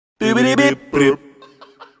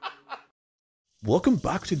Welcome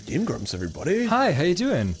back to GameGrumps, everybody. Hi, how you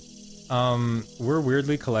doing? We're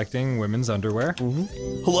weirdly collecting women's underwear.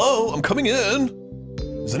 Hello, I'm coming in.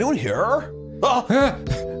 Is anyone here?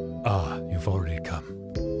 You've already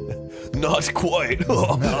come. Not quite.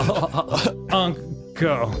 Go.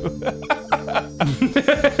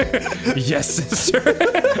 Yes, sister.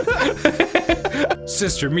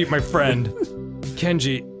 Sister, meet my friend,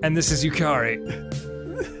 Kenji, and this is Yukari.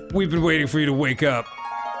 We've been waiting for you to wake up.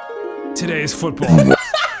 Today is football.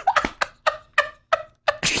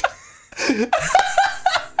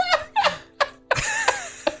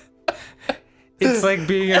 It's like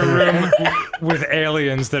being in a room with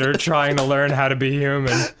aliens that are trying to learn how to be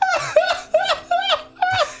human.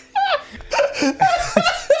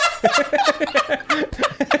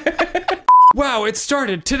 Wow, it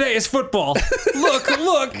started. Today is football. Look,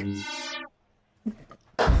 look.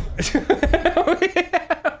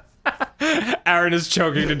 Aaron is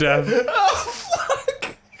choking to death. Oh,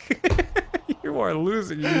 fuck. You are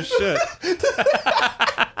losing your shit.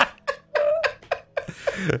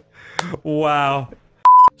 Wow.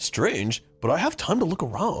 Strange, but I have time to look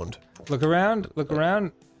around. Look around, look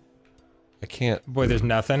around. I can't. Boy, there's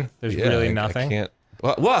nothing. There's really nothing. I can't.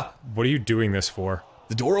 What? What are you doing this for?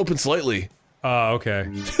 The door opened slightly. Oh, okay.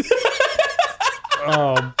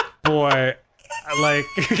 Oh, boy. Like,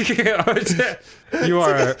 you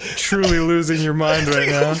are truly losing your mind right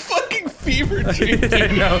now. Fucking fever dream. I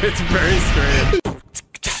know, it's very strange.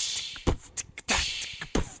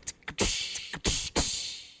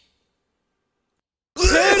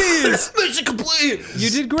 Panties! Mission complete! You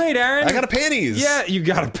did great, Aaron. I got a panties. Yeah, you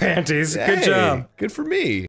got a panties. Good Hey, job. Good for me.